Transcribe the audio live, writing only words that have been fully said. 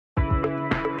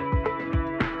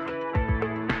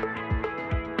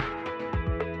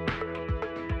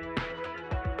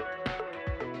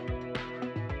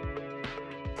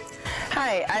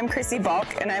Hi, I'm Christine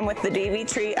Balk, and I'm with the Davey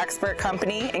Tree Expert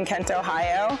Company in Kent,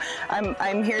 Ohio.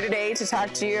 I'm here today to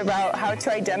talk to you about how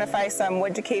to identify some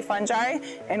wood decay fungi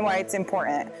and why it's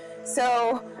important.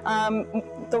 So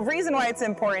the reason why it's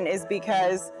important is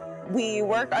because we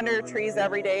work under trees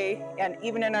every day, and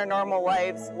even in our normal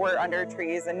lives, we're under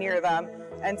trees and near them.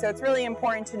 And so it's really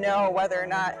important to know whether or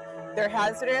not they're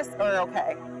hazardous or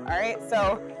okay. All right,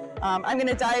 so I'm going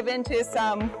to dive into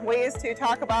some ways to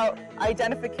talk about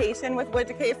identification with wood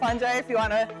decay fungi. If you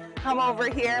want to come over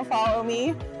here and follow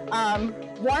me.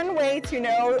 One way to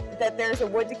know that there's a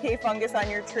wood decay fungus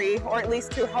on your tree, or at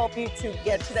least to help you to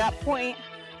get to that point,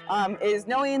 is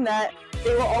knowing that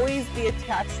they will always be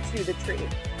attached to the tree,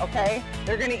 okay?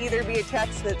 They're going to either be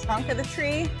attached to the trunk of the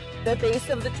tree, the base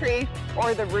of the tree,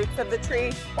 or the roots of the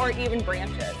tree, or even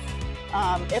branches.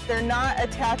 If they're not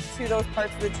attached to those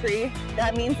parts of the tree,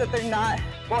 that means that they're not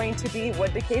going to be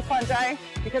wood decay fungi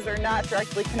because they're not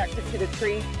directly connected to the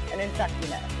tree and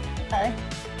infecting it, okay?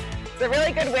 It's a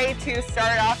really good way to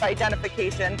start off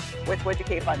identification with wood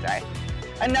decay fungi.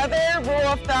 Another rule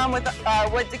of thumb with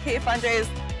wood decay fungi is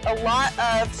a lot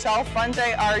of shelf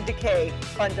fungi are decay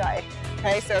fungi,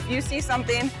 okay? So if you see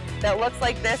something that looks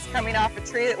like this coming off a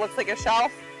tree that looks like a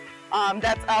shelf,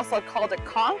 that's also called a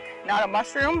conch, not a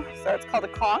mushroom, so it's called a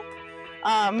conch.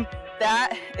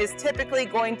 That is typically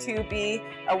going to be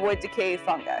a wood decay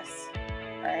fungus,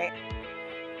 right?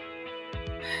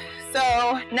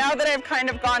 So now that I've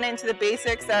kind of gone into the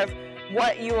basics of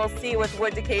what you will see with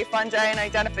wood decay fungi and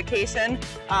identification,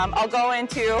 I'll go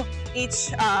into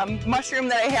each mushroom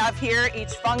that I have here,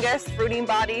 each fungus, fruiting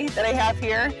body that I have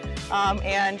here,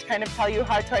 and kind of tell you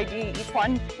how to ID each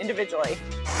one individually.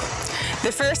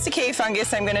 The first decay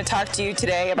fungus I'm going to talk to you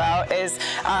today about is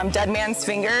dead man's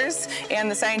fingers,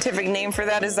 and the scientific name for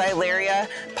that is Xylaria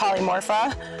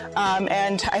polymorpha.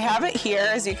 And I have it here,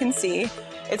 as you can see.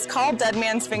 It's called dead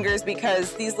man's fingers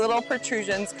because these little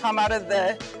protrusions come out of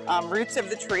the roots of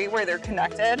the tree where they're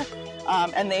connected,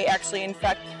 and they actually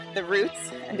infect the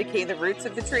roots and decay the roots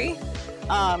of the tree.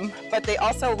 But they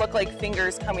also look like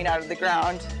fingers coming out of the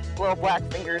ground, little black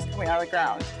fingers coming out of the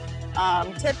ground.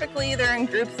 Typically they're in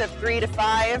groups of 3 to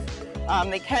 5.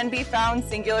 They can be found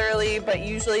singularly, but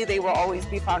usually they will always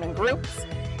be found in groups,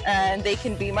 and they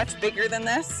can be much bigger than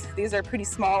this. These are pretty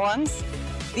small ones.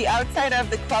 The outside of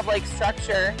the club-like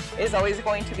structure is always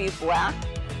going to be black,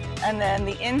 and then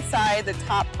the inside, the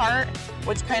top part,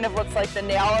 which kind of looks like the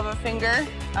nail of a finger,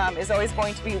 is always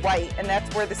going to be white, and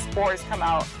that's where the spores come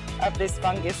out of this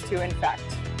fungus to infect.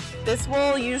 This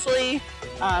will usually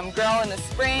grow in the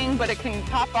spring, but it can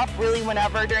pop up really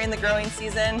whenever during the growing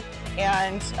season,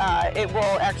 and it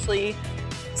will actually,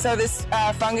 so this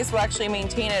fungus will actually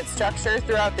maintain its structure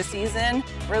throughout the season,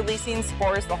 releasing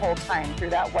spores the whole time through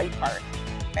that white part,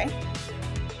 okay?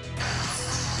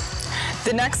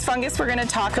 The next fungus we're going to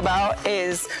talk about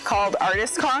is called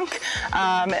artist conch.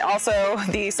 Also,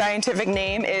 the scientific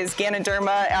name is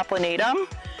Ganoderma applanatum,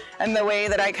 and the way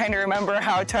that I kind of remember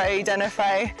how to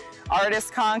identify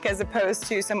artist conch as opposed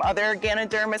to some other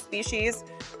Ganoderma species.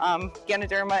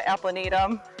 Ganoderma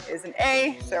applanatum is an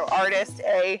A, so artist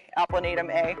A, applanatum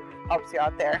A, helps you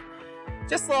out there.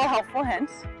 Just a little helpful hint.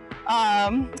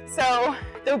 So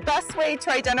the best way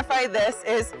to identify this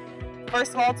is,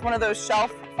 first of all, it's one of those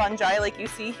shelf fungi like you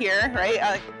see here,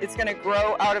 right? It's going to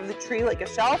grow out of the tree like a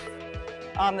shelf.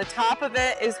 The top of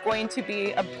it is going to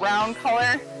be a brown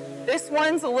color. This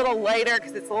one's a little lighter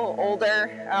because it's a little older,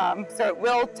 so it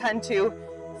will tend to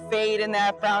fade in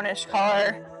that brownish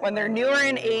color. When they're newer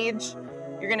in age,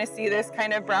 you're going to see this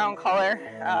kind of brown color,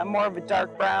 more of a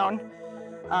dark brown.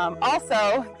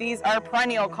 Also, these are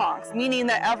perennial conchs, meaning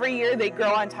that every year they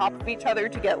grow on top of each other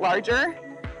to get larger.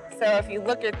 So if you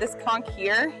look at this conch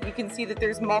here, you can see that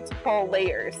there's multiple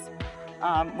layers,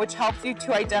 which helps you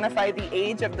to identify the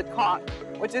age of the conch,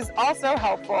 which is also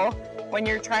helpful when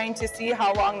you're trying to see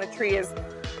how long the tree has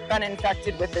been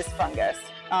infected with this fungus.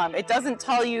 It doesn't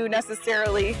tell you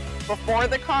necessarily before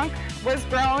the conch was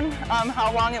grown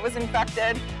how long it was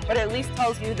infected, but at least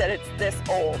tells you that it's this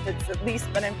old. It's at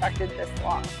least been infected this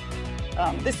long.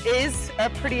 This is a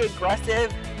pretty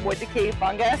aggressive wood decay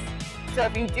fungus, so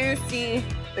if you do see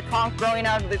the conch growing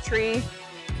out of the tree,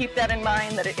 keep that in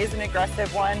mind, that it is an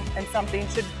aggressive one, and something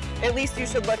should, at least you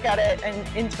should look at it and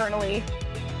internally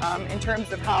in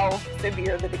terms of how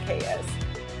severe the decay is.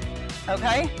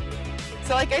 Okay?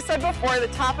 So like I said before, the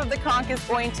top of the conch is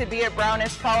going to be a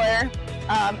brownish color,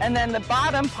 and then the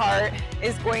bottom part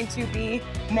is going to be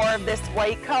more of this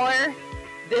white color.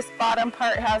 This bottom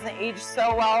part hasn't aged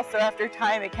so well, so after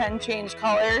time it can change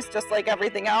colors just like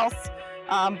everything else,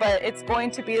 but it's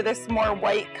going to be this more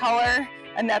white color,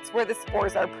 and that's where the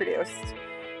spores are produced.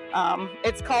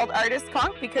 It's called artist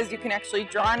conch because you can actually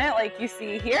draw on it like you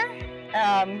see here.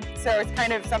 So it's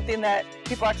kind of something that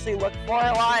people actually look for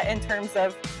a lot in terms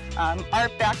of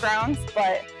art backgrounds,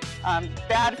 but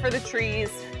bad for the trees,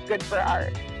 good for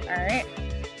art, all right?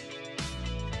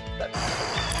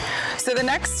 So the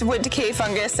next wood decay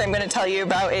fungus I'm going to tell you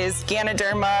about is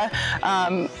Ganoderma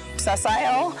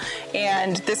sessile,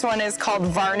 and this one is called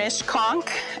Varnish Conch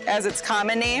as its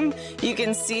common name. You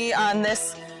can see on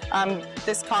this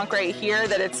conch right here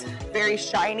that it's very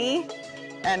shiny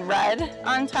and red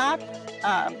on top.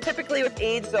 Typically with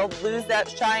age they'll lose that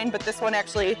shine, but this one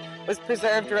actually was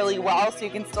preserved really well, so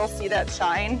you can still see that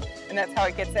shine, and that's how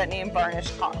it gets that name, Varnish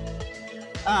Conch.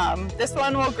 This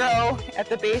one will grow at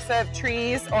the base of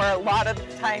trees, or a lot of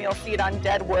the time you'll see it on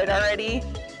dead wood already.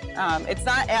 It's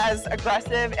not as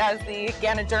aggressive as the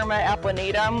Ganoderma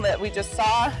applanatum that we just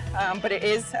saw, but it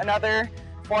is another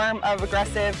form of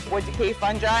aggressive wood decay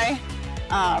fungi.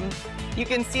 You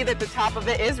can see that the top of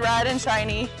it is red and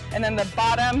shiny, and then the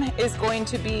bottom is going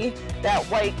to be that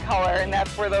white color, and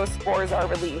that's where those spores are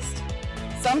released.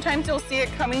 Sometimes you'll see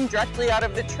it coming directly out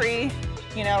of the tree,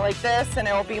 you know, like this, and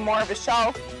it will be more of a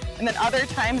shelf. And then other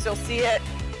times you'll see it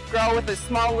grow with a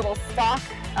small little stalk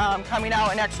coming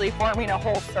out and actually forming a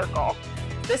whole circle.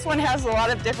 This one has a lot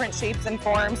of different shapes and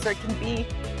forms, so it can be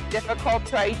difficult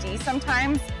to ID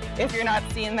sometimes if you're not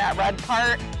seeing that red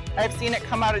part. I've seen it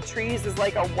come out of trees as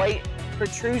like a white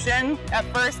protrusion at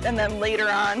first, and then later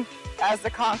on, as the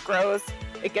conch grows,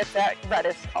 it gets that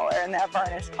reddish color and that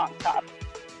varnish conch top.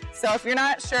 So if you're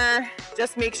not sure,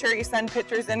 just make sure you send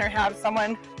pictures in or have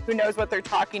someone who knows what they're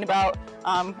talking about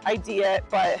ID it.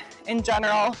 But in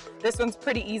general, this one's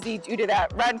pretty easy due to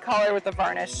that red color with the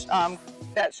varnish,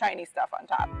 that shiny stuff on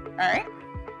top. All right.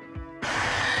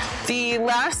 The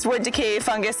last wood decay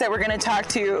fungus that we're going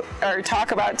to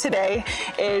talk about today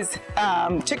is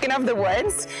chicken of the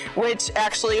woods, which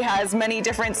actually has many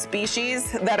different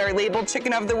species that are labeled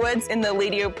chicken of the woods in the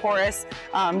Ladioporus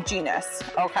genus.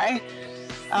 Okay.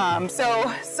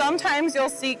 So sometimes you'll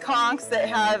see conchs that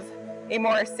have a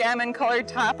more salmon colored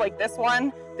top like this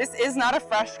one. This is not a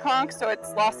fresh conch, so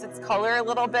it's lost its color a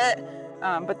little bit,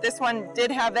 but this one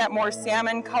did have that more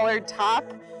salmon colored top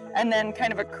and then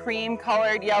kind of a cream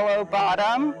colored yellow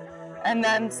bottom. And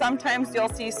then sometimes you'll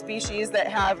see species that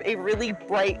have a really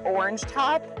bright orange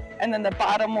top, and then the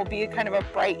bottom will be kind of a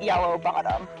bright yellow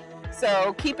bottom.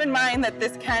 So keep in mind that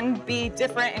this can be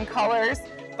different in colors,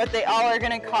 but they all are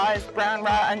going to cause brown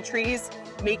rot on trees,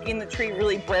 making the tree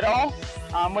really brittle,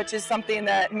 which is something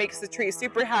that makes the tree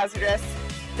super hazardous.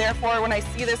 Therefore, when I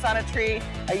see this on a tree,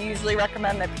 I usually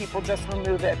recommend that people just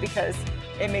remove it because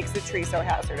it makes the tree so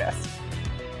hazardous.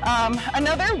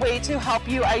 Another way to help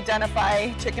you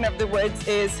identify chicken of the woods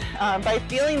is by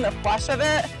feeling the flesh of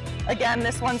it. Again,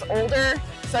 this one's older,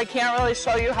 so I can't really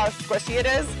show you how squishy it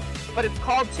is, but it's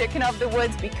called chicken of the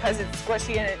woods because it's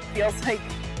squishy and it feels like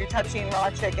you're touching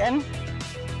raw chicken.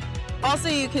 Also,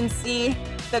 you can see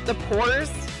that the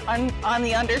pores on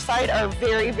the underside are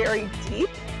very, very deep.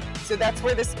 So that's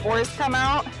where the spores come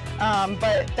out,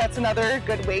 but that's another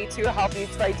good way to help you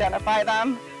to identify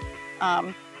them.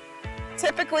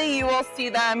 Typically, you will see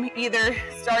them either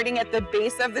starting at the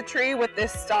base of the tree with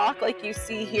this stalk like you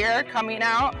see here coming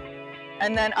out,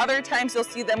 and then other times you'll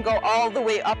see them go all the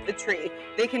way up the tree.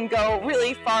 They can go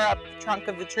really far up the trunk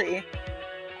of the tree.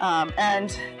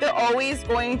 And they're always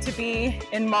going to be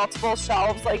in multiple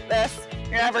shelves like this.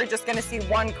 You're never just going to see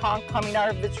one conch coming out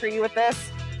of the tree with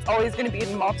this. It's always going to be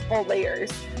in multiple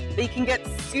layers. They can get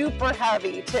super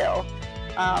heavy too.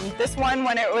 This one,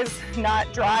 when it was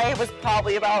not dry, it was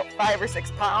probably about 5 or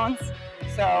 6 pounds.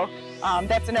 So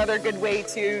that's another good way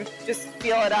to just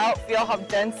feel it out, feel how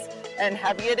dense and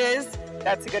heavy it is.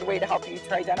 That's a good way to help you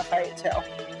to identify it too.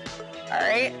 All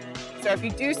right, so if you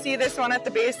do see this one at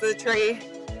the base of the tree,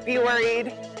 be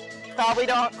worried, probably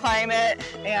don't climb it,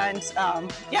 and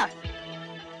yeah,